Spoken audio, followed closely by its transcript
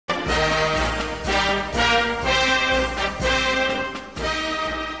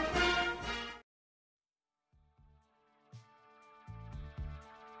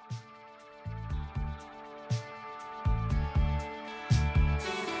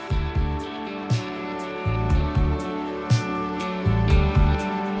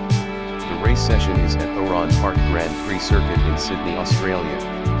session is at Oran Park Grand Prix Circuit in Sydney, Australia.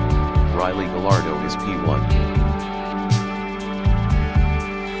 Riley Gallardo is P1.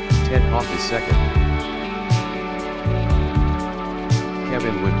 Ted Hoff is second.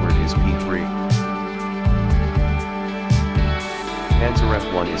 Kevin Woodward is P3.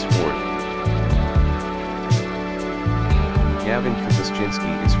 Panzeref 1 is fourth. Gavin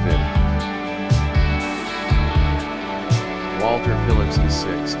Kapuscinski is fifth. Walter Phillips is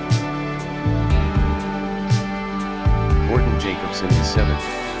sixth. Morton Jacobson is seventh.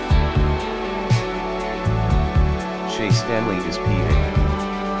 Shay Stanley is P8.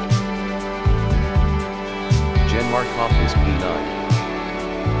 Jen Markov is P9.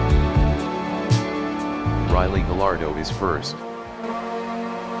 Riley Gallardo is first.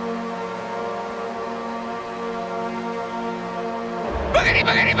 Boogity,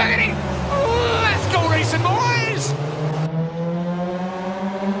 boogity, boogity! Let's go racing, boys!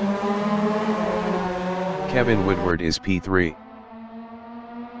 Kevin Woodward is P3.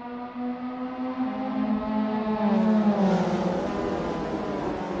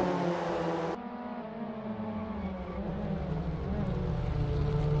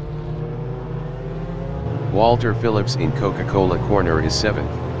 Walter Phillips in Coca-Cola corner is 7th.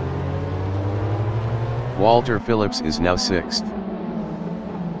 Walter Phillips is now 6th.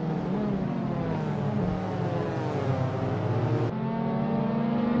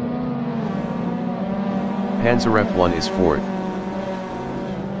 Panzeref 1 is 4th.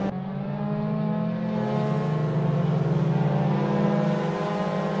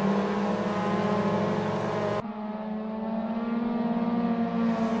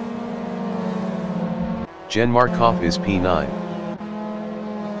 Jen Markov is P9.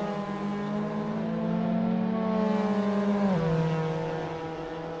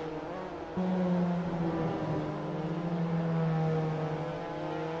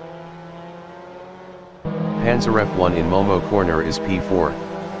 Panzeref 1 in Momo corner is P4.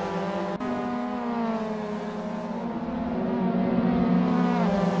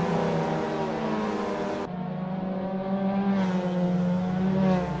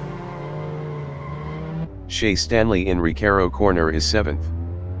 Shay Stanley in Recaro corner is 7th.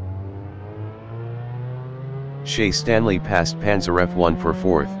 Shay Stanley passed Panzeref 1 for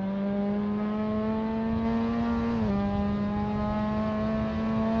 4th.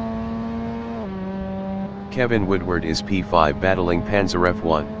 Kevin Woodward is P5 battling Panzeref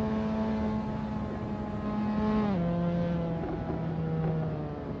 1.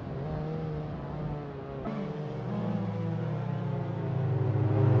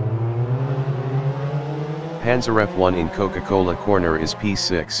 Panzeref 1 in Coca-Cola corner is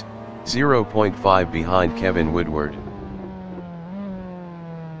P6, 0.5 behind Kevin Woodward.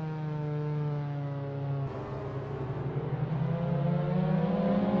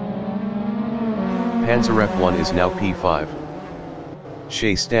 Panzeref 1 is now P5.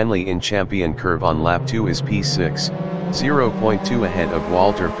 Shay Stanley in Champion Curve on lap 2 is P6, 0.2 ahead of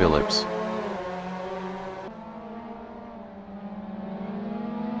Walter Phillips.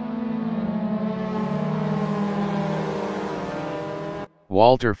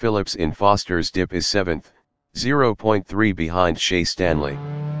 Walter Phillips in Foster's Dip is 7th, 0.3 behind Shay Stanley.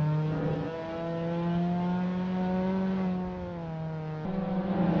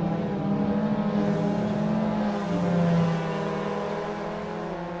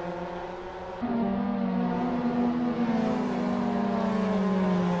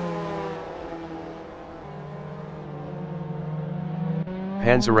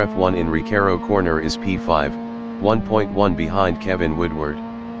 Panzeref 1 in Recaro corner is P5, 1.1 behind Kevin Woodward.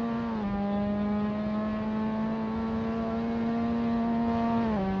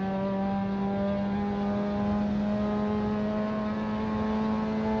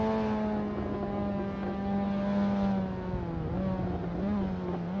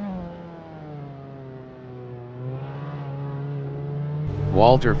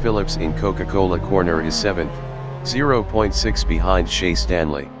 Walter Phillips in Coca-Cola corner is 7th, 0.6 behind Shay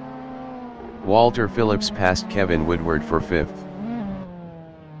Stanley. Walter Phillips passed Kevin Woodward for 5th.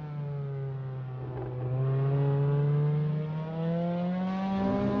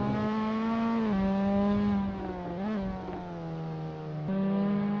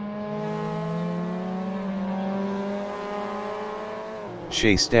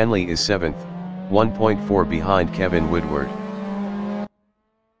 Shay Stanley is 7th, 1.4 behind Kevin Woodward.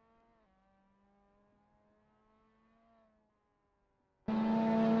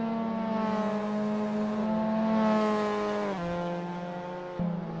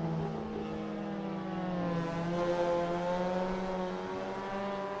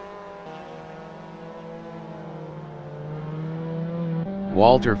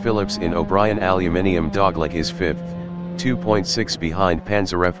 Walter Phillips in O'Brien Aluminium Dogleg is 5th, 2.6 behind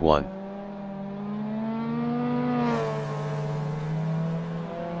Panzer F1.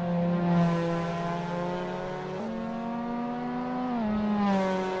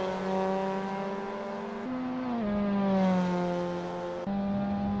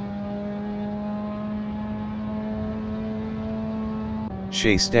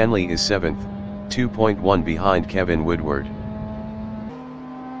 Shea Stanley is 7th, 2.1 behind Kevin Woodward.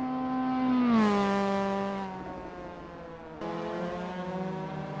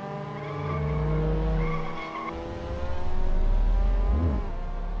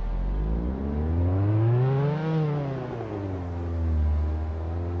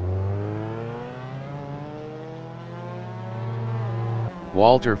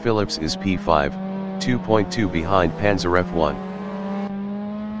 Walter Phillips is P5, 2.2 behind Panzer F1.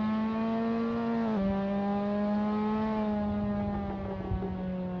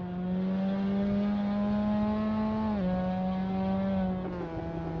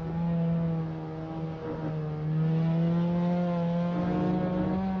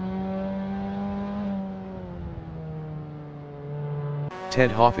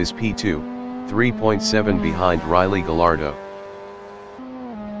 Ted Hoff is P2, 3.7 behind Riley Gallardo.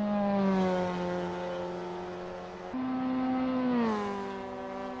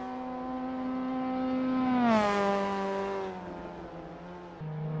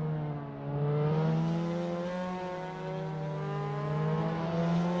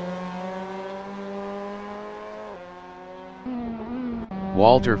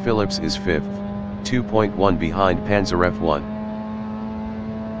 Walter Phillips is 5th, 2.1 behind Panzer F1.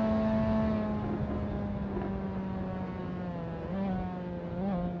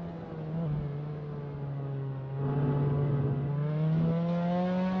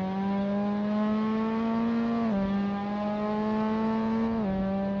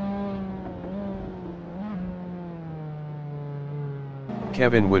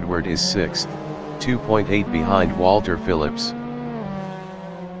 Kevin Woodward is 6th, 2.8 behind Walter Phillips.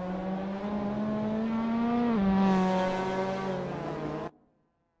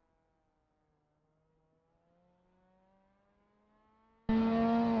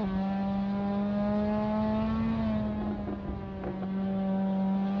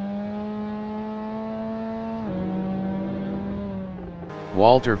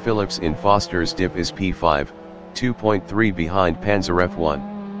 Walter Phillips in Foster's dip is P5, 2.3 behind Panzer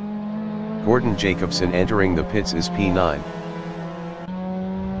F1. Gordon Jacobson entering the pits is P9.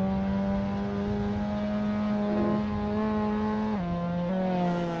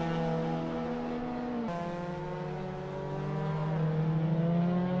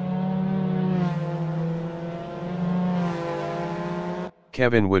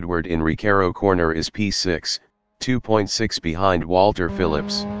 Kevin Woodward in Recaro corner is P6, 2.6 behind Walter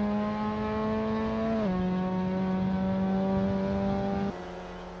Phillips.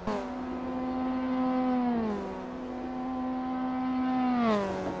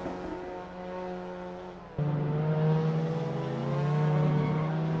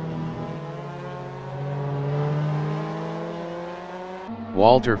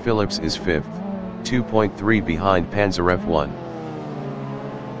 Walter Phillips is 5th, 2.3 behind Panzer F1.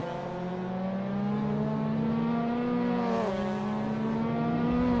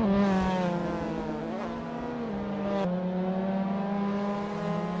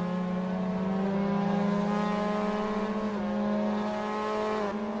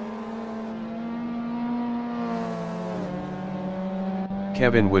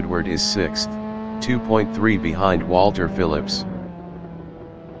 Kevin Woodward is 6th, 2.3 behind Walter Phillips.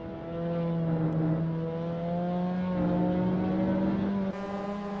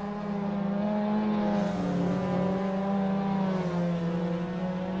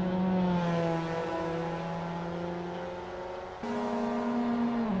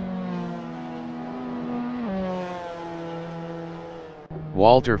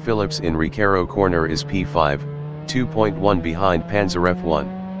 Walter Phillips in Recaro corner is P5, 2.1 behind Panzer F1.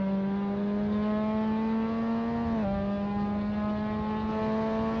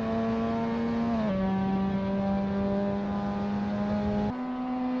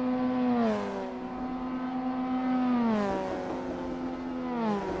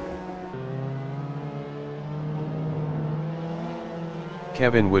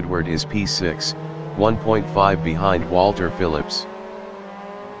 Kevin Woodward is P6, 1.5 behind Walter Phillips.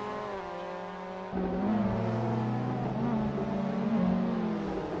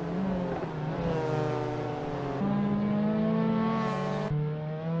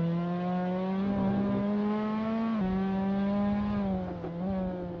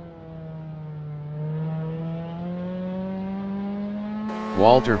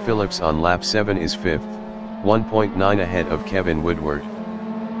 Walter Phillips on lap 7 is 5th, 1.9 ahead of Kevin Woodward.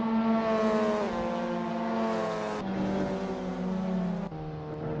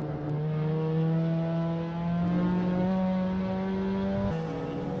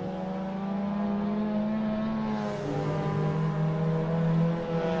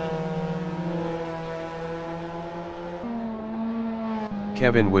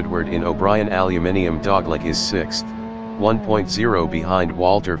 Kevin Woodward in O'Brien Aluminium Dogleg is 6th, 1.0 behind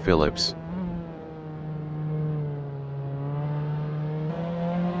Walter Phillips.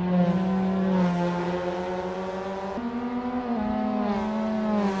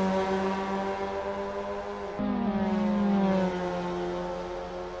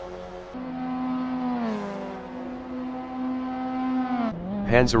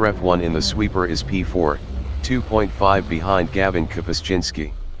 Panzer F1 in the sweeper is P4, 2.5 behind Gavin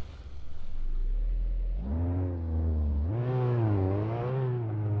Kapuscinski.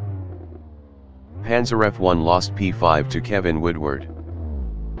 Panzer F1 lost P5 to Kevin Woodward.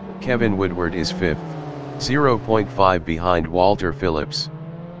 Kevin Woodward is 5th, 0.5 behind Walter Phillips.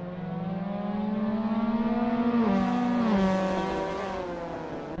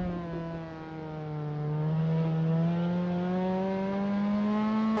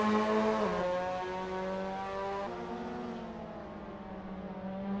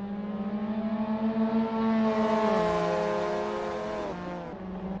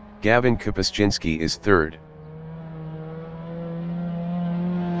 Gavin Kapuscinski is 3rd.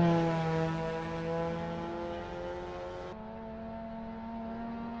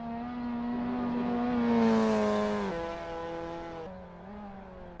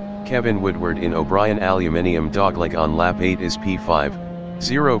 Kevin Woodward in O'Brien Aluminium Dogleg on lap 8 is P5,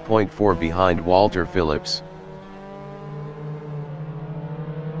 0.4 behind Walter Phillips.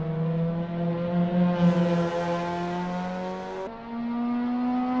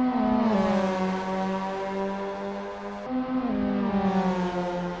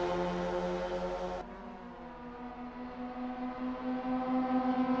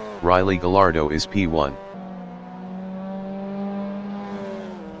 Riley Gallardo is P1.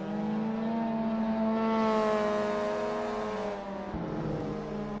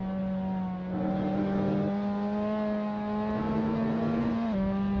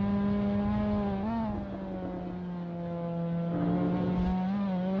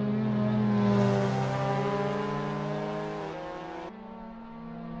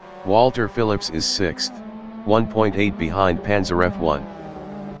 Walter Phillips is 6th, 1.8 behind Panzer F1.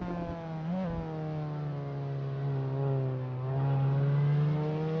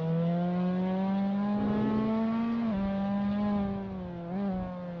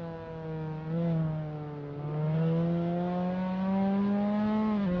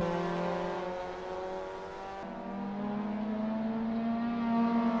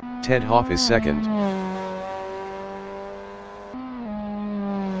 Ted Hoff is 2nd.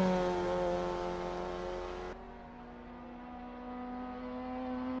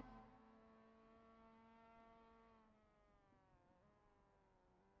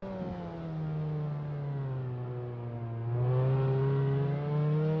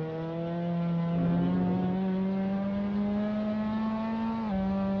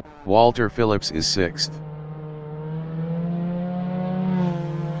 Walter Phillips is 6th.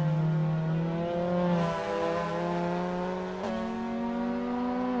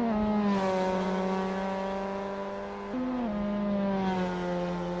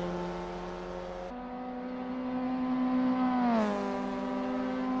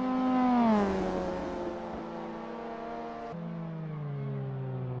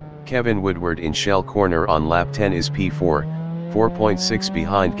 Kevin Woodward in Shell Corner on lap 10 is P4, 4.6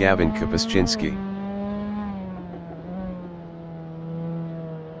 behind Gavin Kapuscinski.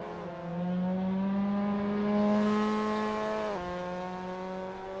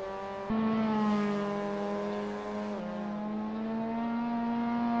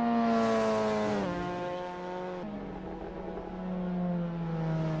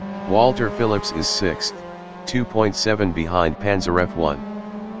 Walter Phillips is 6th, 2.7 behind Panzer F1.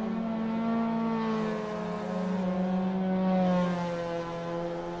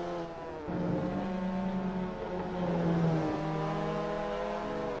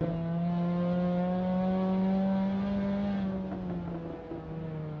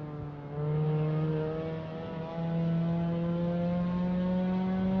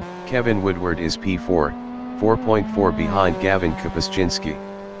 Kevin Woodward is P4, 4.4 behind Gavin Kapuscinski.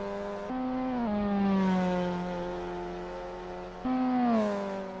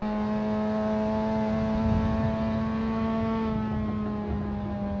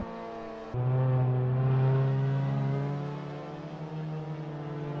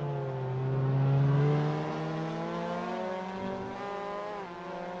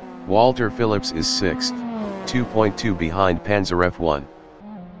 Walter Phillips is 6th, 2.2 behind Panzer F1.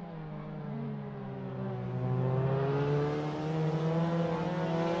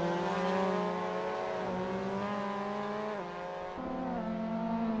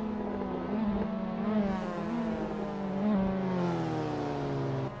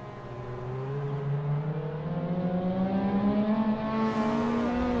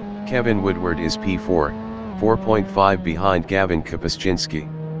 Kevin Woodward is P4, 4.5 behind Gavin Kapuscinski.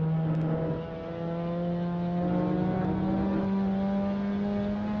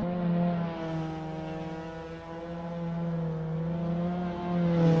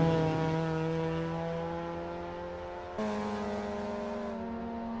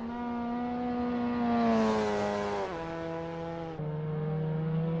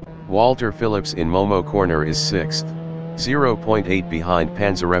 Walter Phillips in Momo corner is 6th, 0.8 behind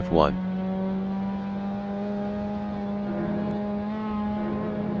Panzer F1.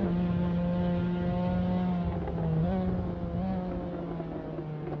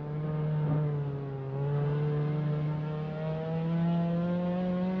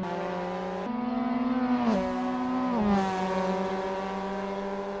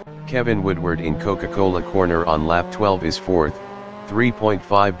 Kevin Woodward in Coca-Cola corner on lap 12 is 4th,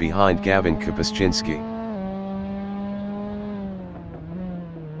 3.5 behind Gavin Kapuscinski.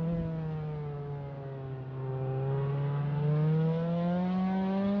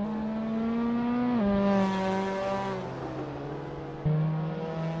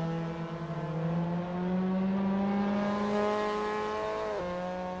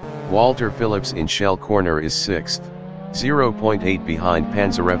 Walter Phillips in Shell corner is 6th, 0.8 behind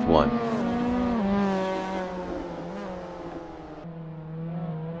Panzer F1.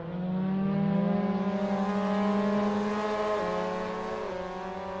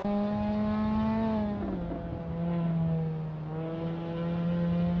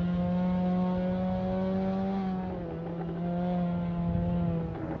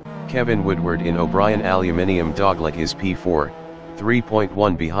 Kevin Woodward in O'Brien Aluminium Dogleg is P4,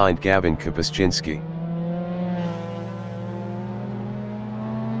 3.1 behind Gavin Kapuscinski.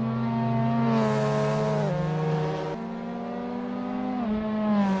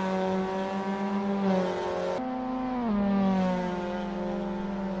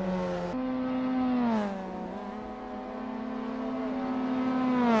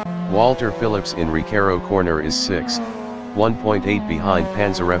 Walter Phillips in Recaro corner is 6th, 1.8 behind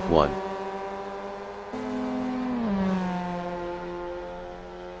Panzer F1.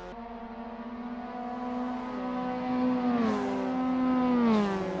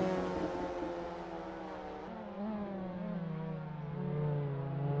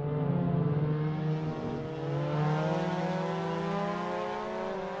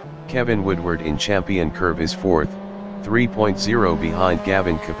 Kevin Woodward in Champion Curve is 4th, 3.0 behind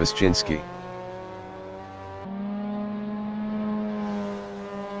Gavin Kapuscinski.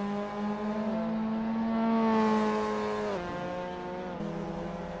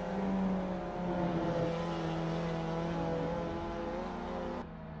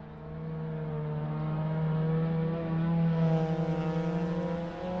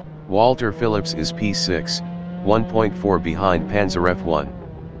 Walter Phillips is P6, 1.4 behind Panzer F1.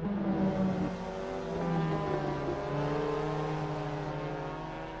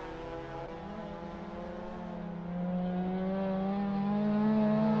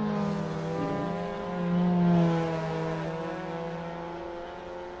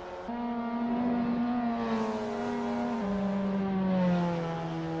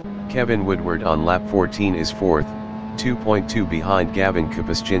 Kevin Woodward on lap 14 is 4th, 2.2 behind Gavin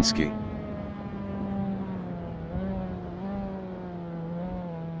Kapuscinski.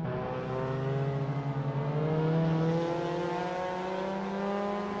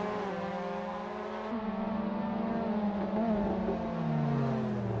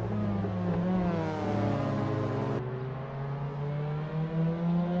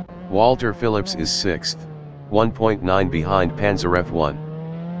 Walter Phillips is 6th, 1.9 behind Panzer F1.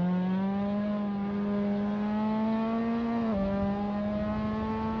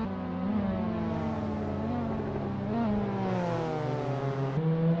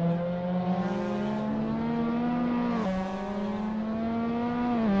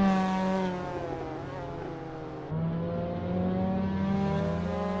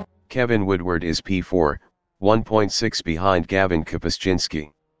 Kevin Woodward is P4, 1.6 behind Gavin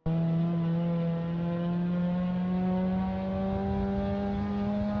Kapuscinski.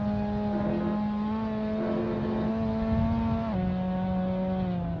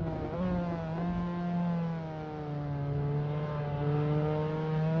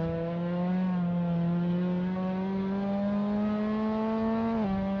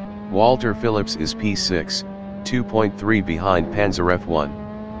 Walter Phillips is P6, 2.3 behind Panzer F1.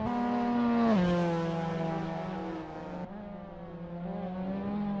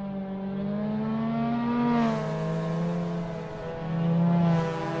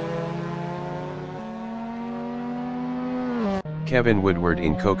 Kevin Woodward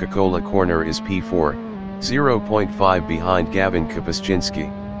in Coca-Cola corner is P4, 0.5 behind Gavin Kapuscinski.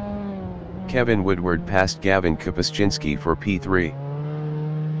 Kevin Woodward passed Gavin Kapuscinski for P3.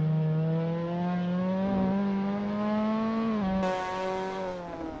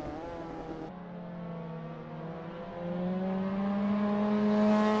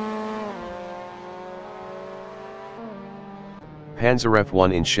 Panzer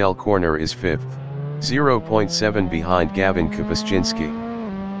F1 in Shell corner is 5th, 0.7 behind Gavin Kapuscinski.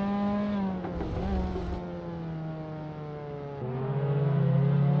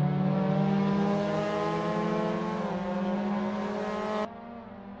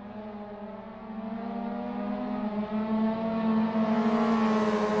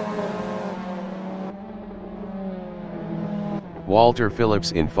 Walter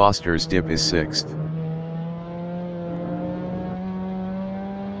Phillips in Foster's dip is 6th.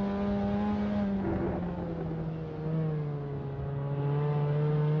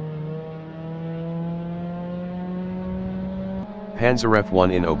 Panzer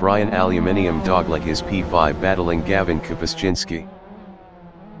F1 in O'Brien Aluminium Dogleg is P5 battling Gavin Kapuscinski.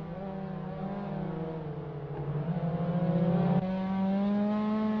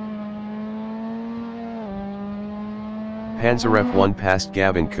 Panzer F1 passed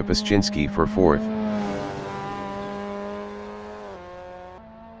Gavin Kapuscinski for 4th.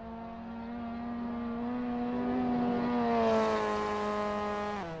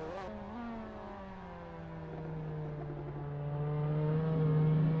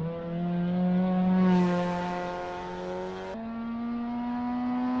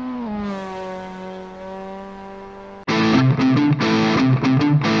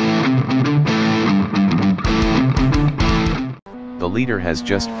 The leader has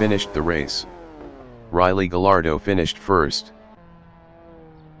just finished the race. Riley Gallardo finished first.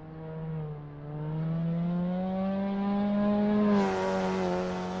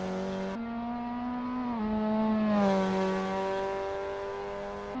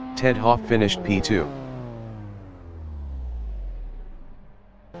 Ted Hoff finished P2.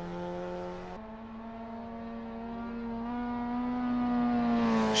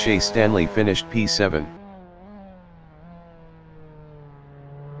 Shea Stanley finished P7.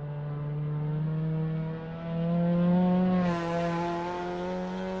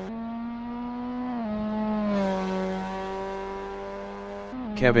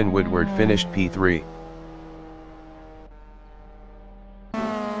 Kevin Woodward finished P3.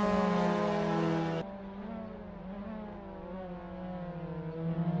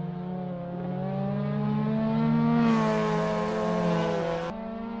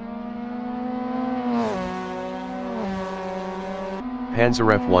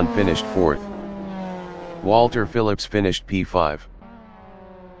 Panzer F1 finished 4th. Walter Phillips finished P5.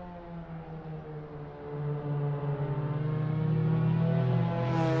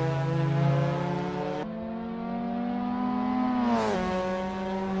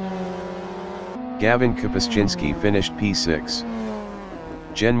 Gavin Kapuscinski finished P6.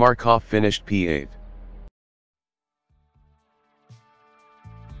 Jen Markov finished P8.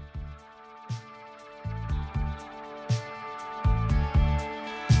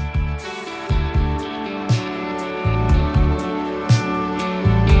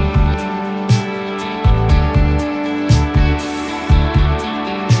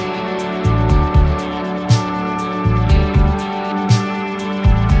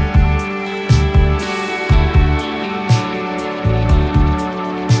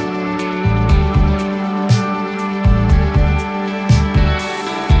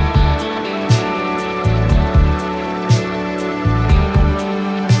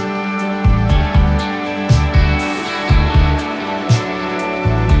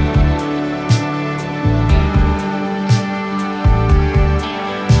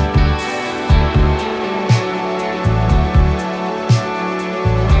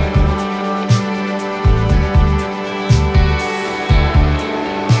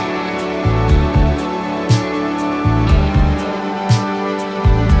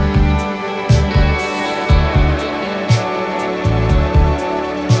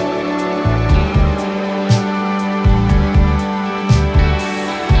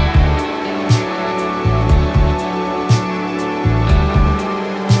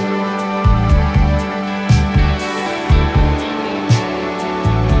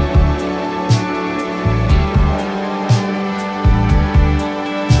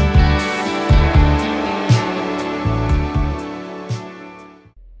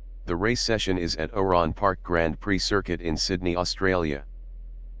 The race session is at Oran Park Grand Prix Circuit in Sydney, Australia.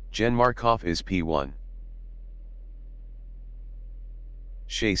 Jen Markov is P1.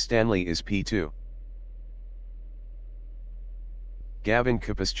 Shay Stanley is P2. Gavin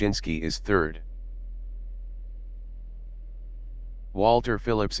Kapuscinski is 3rd. Walter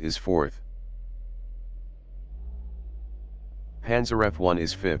Phillips is 4th. Panzeref 1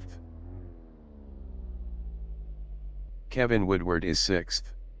 is 5th. Kevin Woodward is 6th.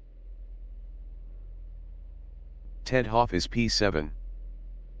 Ted Hoff is P7.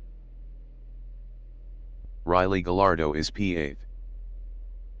 Riley Gallardo is P8.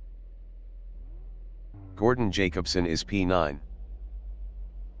 Gordon Jacobson is P9.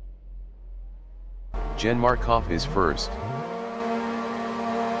 Jen Markov is 1st.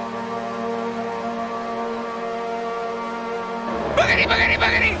 Boogity, boogity,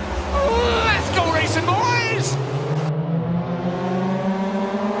 boogity! Let's go racing, boys!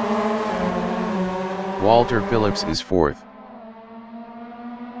 Walter Phillips is 4th.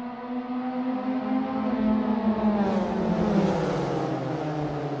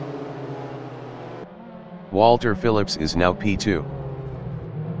 Walter Phillips is now P2.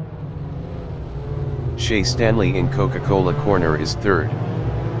 Shay Stanley in Coca-Cola corner is 3rd.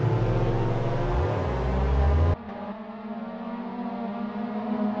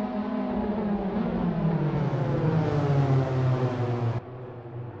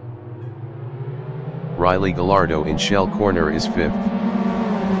 Riley Gallardo in Shell corner is 5th.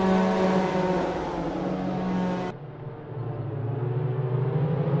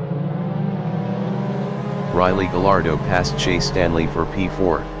 Riley Gallardo passed Shay Stanley for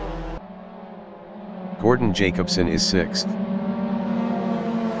P4. Gordon Jacobson is 6th.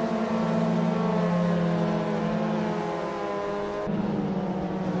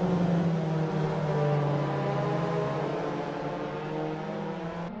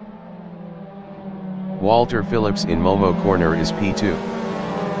 Walter Phillips in Momo corner is P2.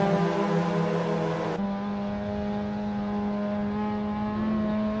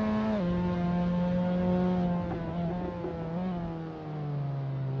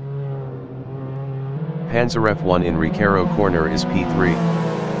 Panzeref 1 in Recaro corner is P3.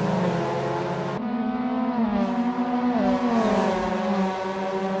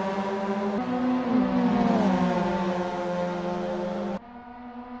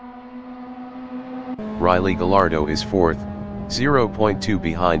 Riley Gallardo is 4th, 0.2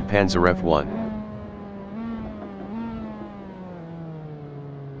 behind Panzeref 1.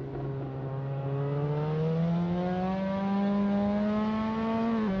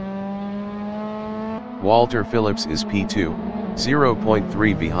 Walter Phillips is P2,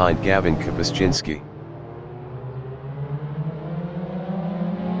 0.3 behind Gavin Kapuscinski.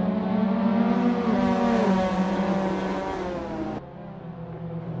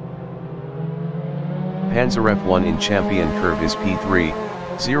 Panzeref 1 in Champion Curve is P3,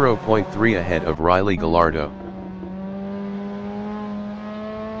 0.3 ahead of Riley Gallardo.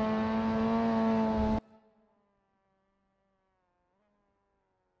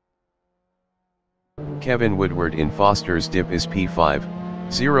 Kevin Woodward in Foster's Dip is P5,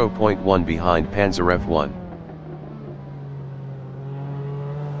 0.1 behind Panzeref 1.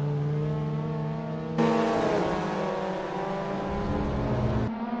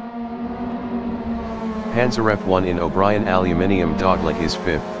 Panzeref 1 in O'Brien Aluminium Dogleg is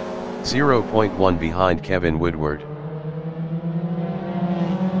 5th, 0.1 behind Kevin Woodward.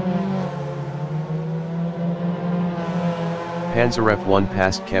 Panzeref 1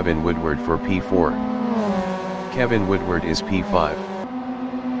 passed Kevin Woodward for P4. Kevin Woodward is P5.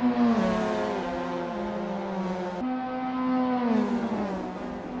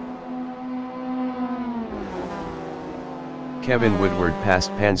 Kevin Woodward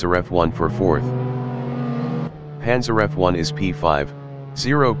passed Panzeref 1 for 4th. Panzeref 1 is P5,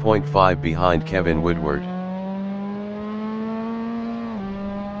 0.5 behind Kevin Woodward.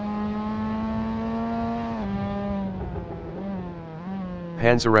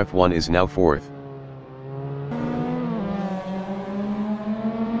 Panzeref 1 is now 4th.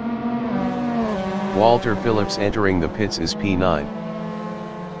 Walter Phillips entering the pits is P9.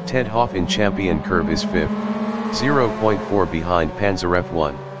 Ted Hoff in Champion Curve is 5th, 0.4 behind Panzeref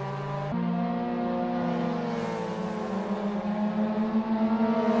 1.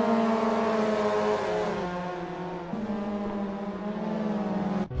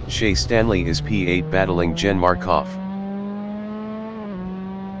 Shay Stanley is P8 battling Jen Markov.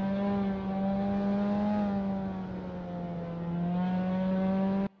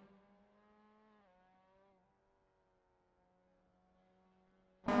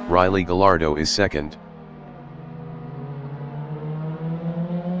 Riley Gallardo is 2nd.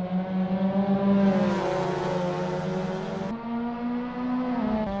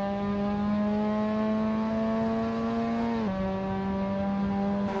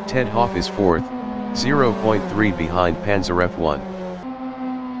 Ted Hoff is 4th, 0.3 behind Panzer F1.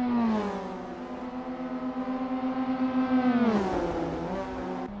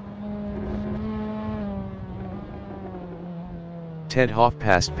 Ted Hoff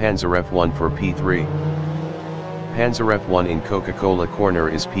passed Panzer F1 for P3. Panzer F1 in Coca-Cola corner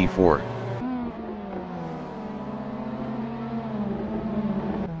is P4.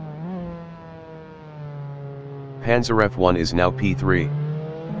 Panzer F1 is now P3.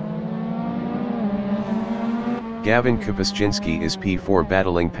 Gavin Kapuscinski is P4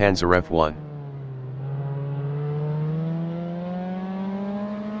 battling Panzer F1.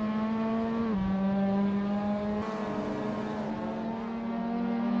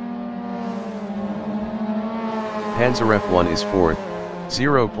 Panzer F1 is 4th,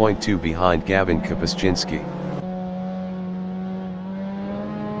 0.2 behind Gavin Kapuscinski.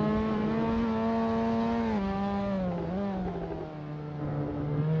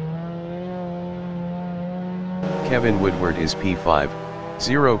 Kevin Woodward is P5,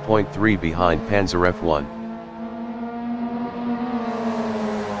 0.3 behind Panzer F1.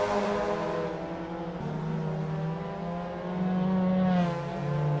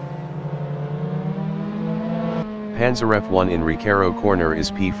 Panzer F1 in Recaro corner is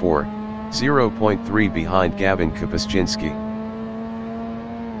P4, 0.3 behind Gavin Kapuscinski.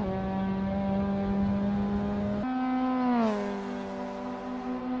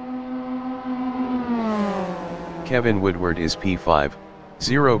 Kevin Woodward is P5,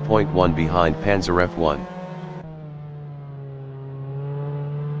 0.1 behind Panzer F1.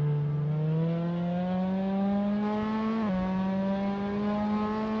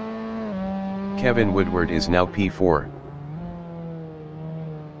 Kevin Woodward is now P4.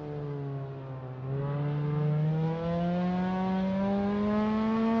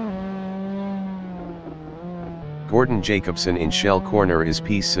 Gordon Jacobson in Shell corner is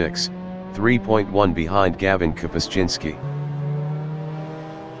P6, 3.1 behind Gavin Kapuscinski.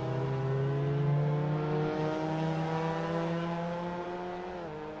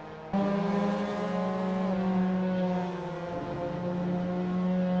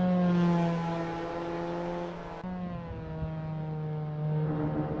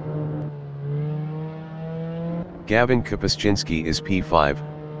 Gavin Kapuscinski is P5,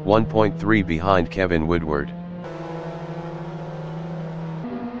 1.3 behind Kevin Woodward.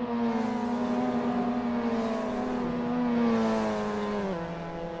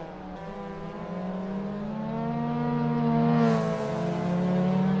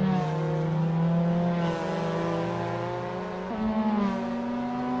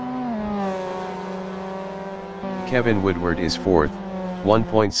 Kevin Woodward is 4th,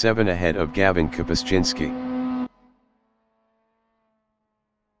 1.7 ahead of Gavin Kapuscinski.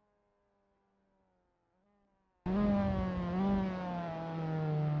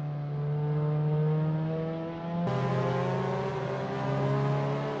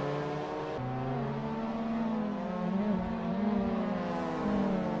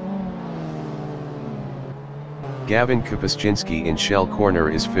 Gavin Kapuscinski in Shell corner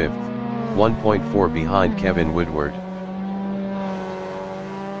is 5th, 1.4 behind Kevin Woodward.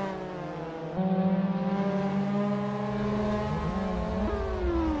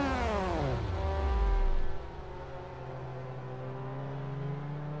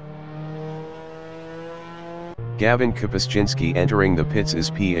 Gavin Kapuscinski entering the pits is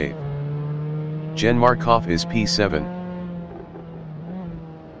P8. Jen Markov is P7.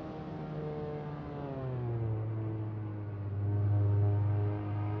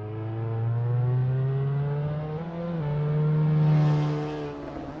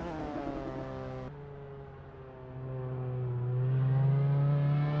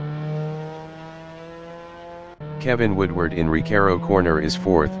 Kevin Woodward in Recaro corner is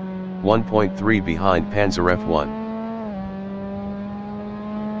 4th, 1.3 behind Panzer F1.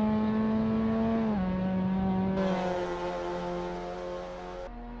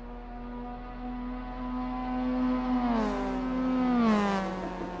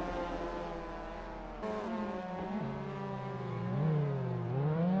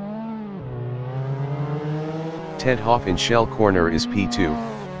 Ted Hoff in Shell corner is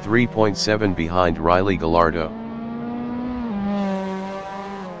P2, 3.7 behind Riley Gallardo.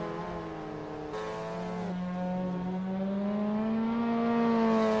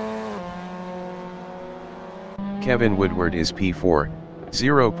 Kevin Woodward is P4,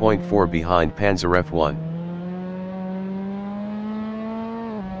 0.4 behind Panzer F1.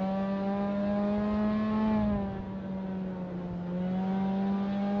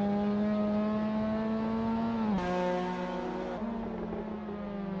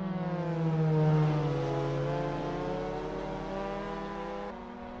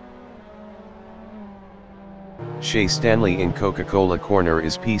 Shea Stanley in Coca-Cola corner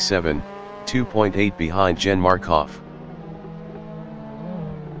is P7, 2.8 behind Jen Markov.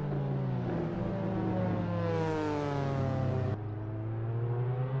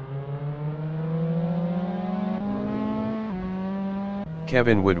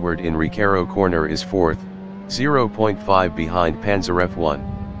 Kevin Woodward in Recaro corner is 4th, 0.5 behind Panzer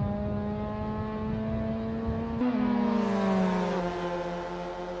F1.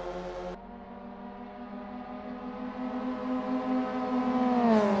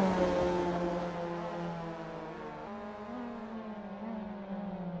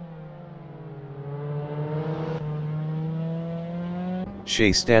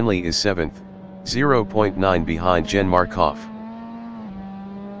 Shea Stanley is 7th, 0.9 behind Jen Markov.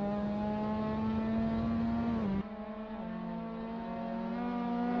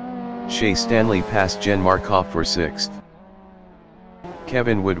 Shea Stanley passed Jen Markov for 6th.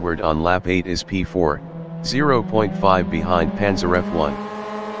 Kevin Woodward on lap 8 is P4, 0.5 behind Panzer F1.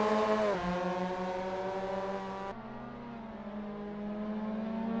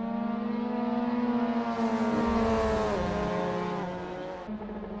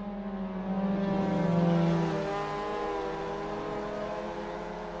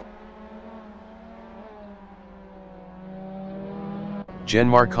 Jen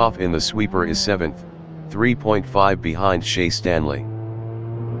Markov in the sweeper is 7th, 3.5 behind Shea Stanley.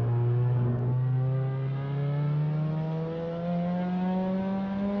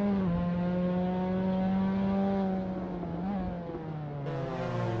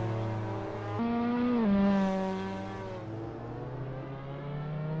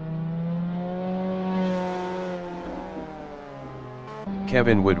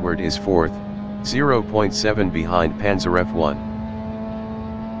 Kevin Woodward is 4th, 0.7 behind Panzer F1.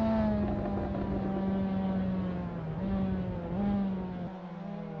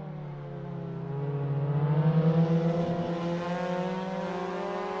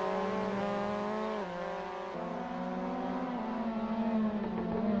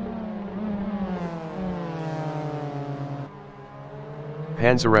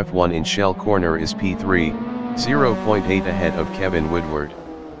 Panzer F1 in shell corner is P3, 0.8 ahead of Kevin Woodward.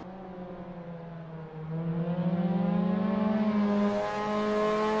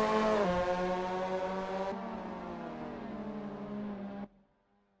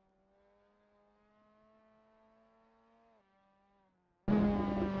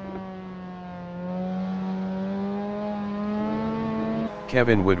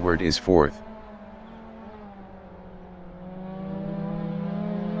 Kevin Woodward is 4th.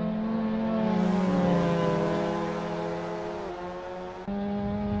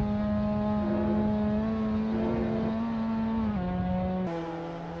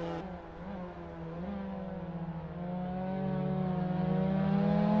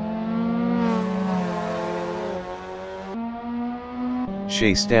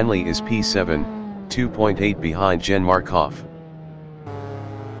 Shea Stanley is P7, 2.8 behind Jen Markov.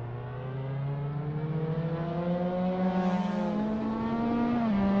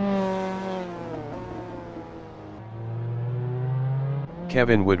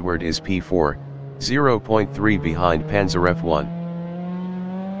 Kevin Woodward is P4, 0.3 behind Panzer F1.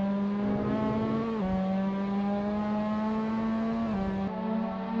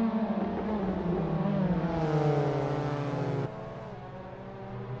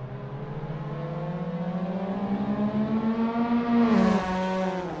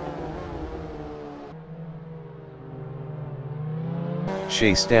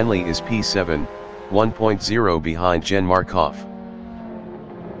 Shea Stanley is P7, 1.0 behind Jen Markov.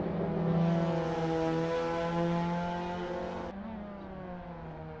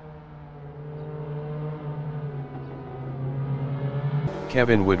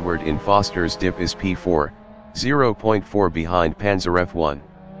 Kevin Woodward in Foster's dip is P4, 0.4 behind Panzer F1.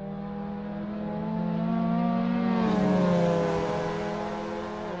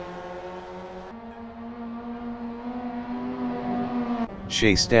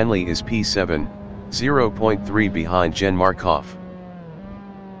 Shea Stanley is P7, 0.3 behind Jen Markov.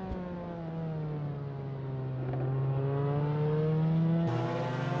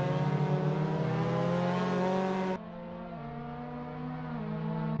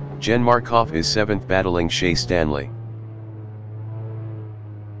 Jen Markov is 7th battling Shea Stanley.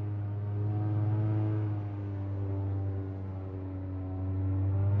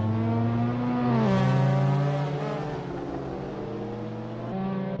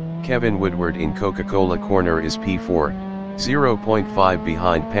 Kevin Woodward in Coca-Cola corner is P4, 0.5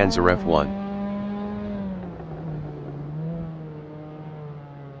 behind Panzer F1.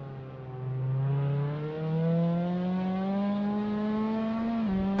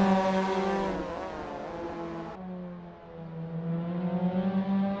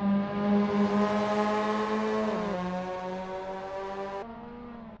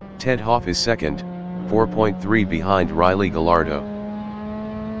 Ted Hoff is second, 4.3 behind Riley Gallardo.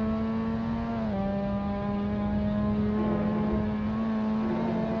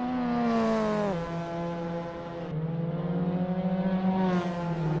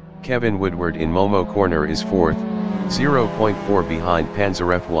 Kevin Woodward in Momo corner is fourth, 0.4 behind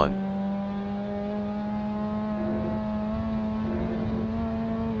Panzer F1.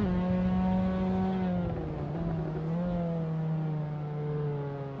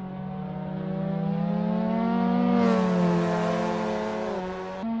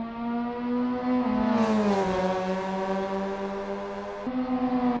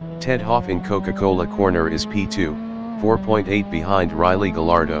 Ted Hoff in Coca-Cola corner is P2, 4.8 behind Riley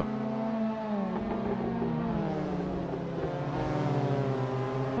Gallardo.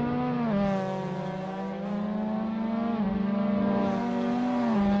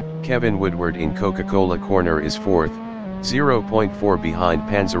 Kevin Woodward in Coca-Cola corner is fourth, 0.4 behind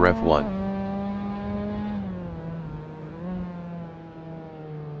Panzer F1.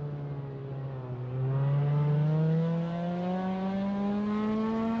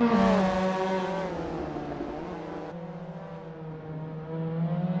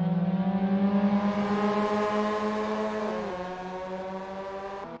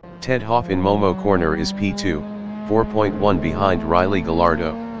 Ted Hoff in Momo corner is P2, 4.1 behind Riley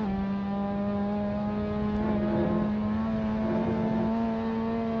Gallardo.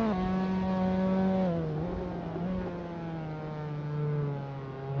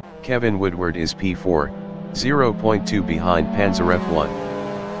 Kevin Woodward is P4, 0.2 behind Panzer F1.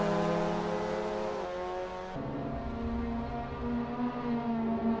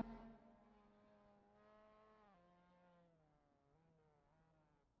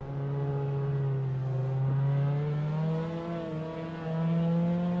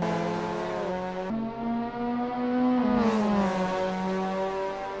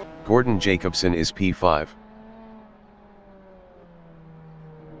 Gordon Jacobson is P5.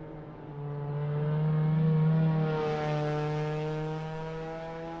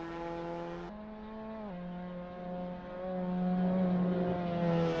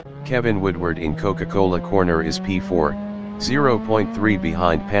 Kevin Woodward in Coca-Cola corner is P4, 0.3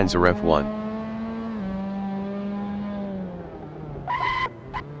 behind Panzer F1.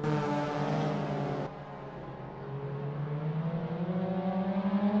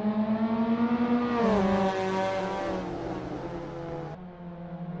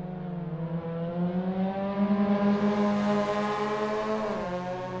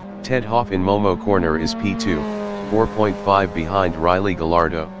 Ted Hoff in Momo corner is P2, 4.5 behind Riley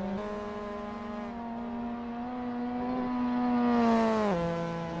Gallardo.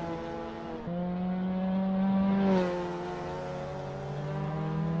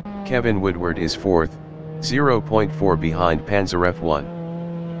 Kevin Woodward is fourth, 0.4 behind Panzer F1.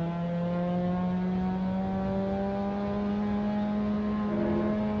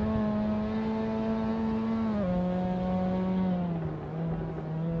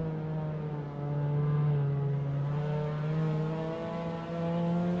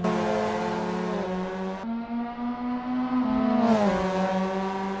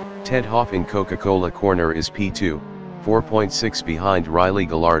 Ted Hoff in Coca-Cola corner is P2, 4.6 behind Riley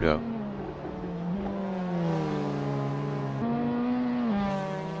Gallardo.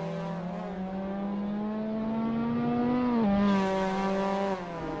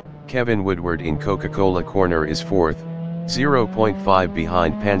 Kevin Woodward in Coca-Cola corner is fourth, 0.5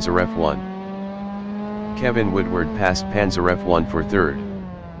 behind Panzer F1. Kevin Woodward passed Panzer F1 for third.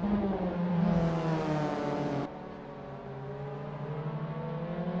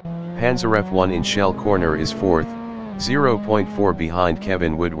 Panzer F1 in Shell corner is fourth, 0.4 behind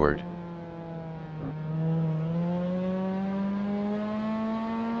Kevin Woodward.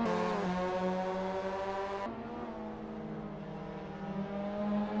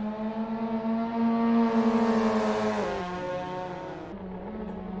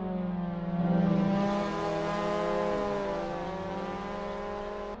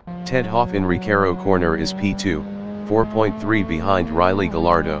 Ted Hoff in Recaro corner is P2, 4.3 behind Riley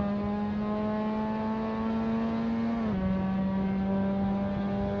Gallardo.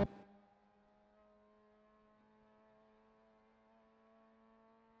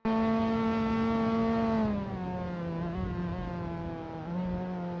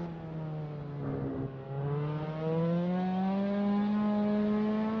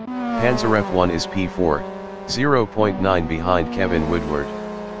 Panzer F1 is P4, 0.9 behind Kevin Woodward.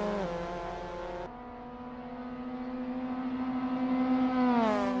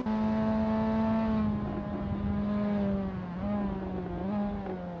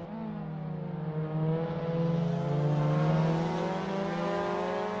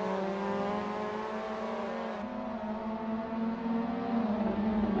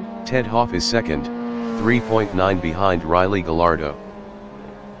 Ted Hoff is second, 3.9 behind Riley Gallardo.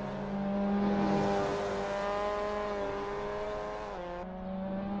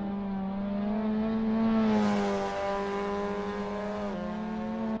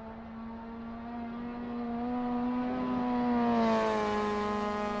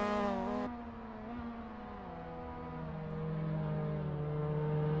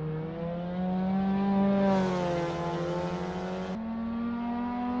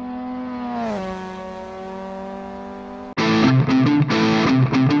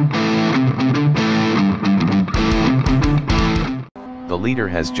 The leader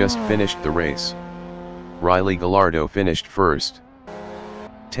has just finished the race. Riley Gallardo finished first.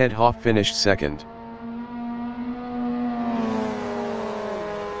 Ted Hoff finished second.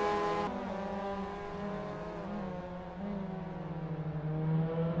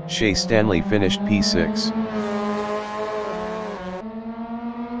 Shea Stanley finished P6.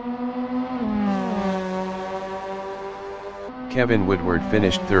 Kevin Woodward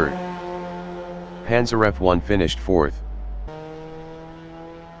finished third. Panzer F1 finished fourth.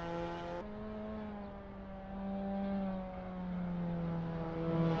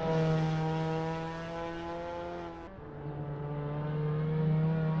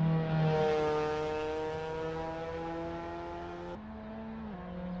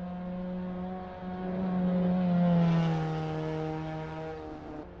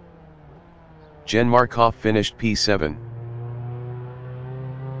 Jen Markov finished P7.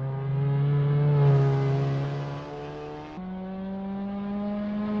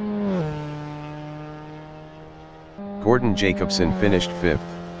 Gordon Jacobson finished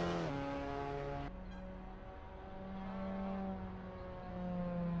 5th.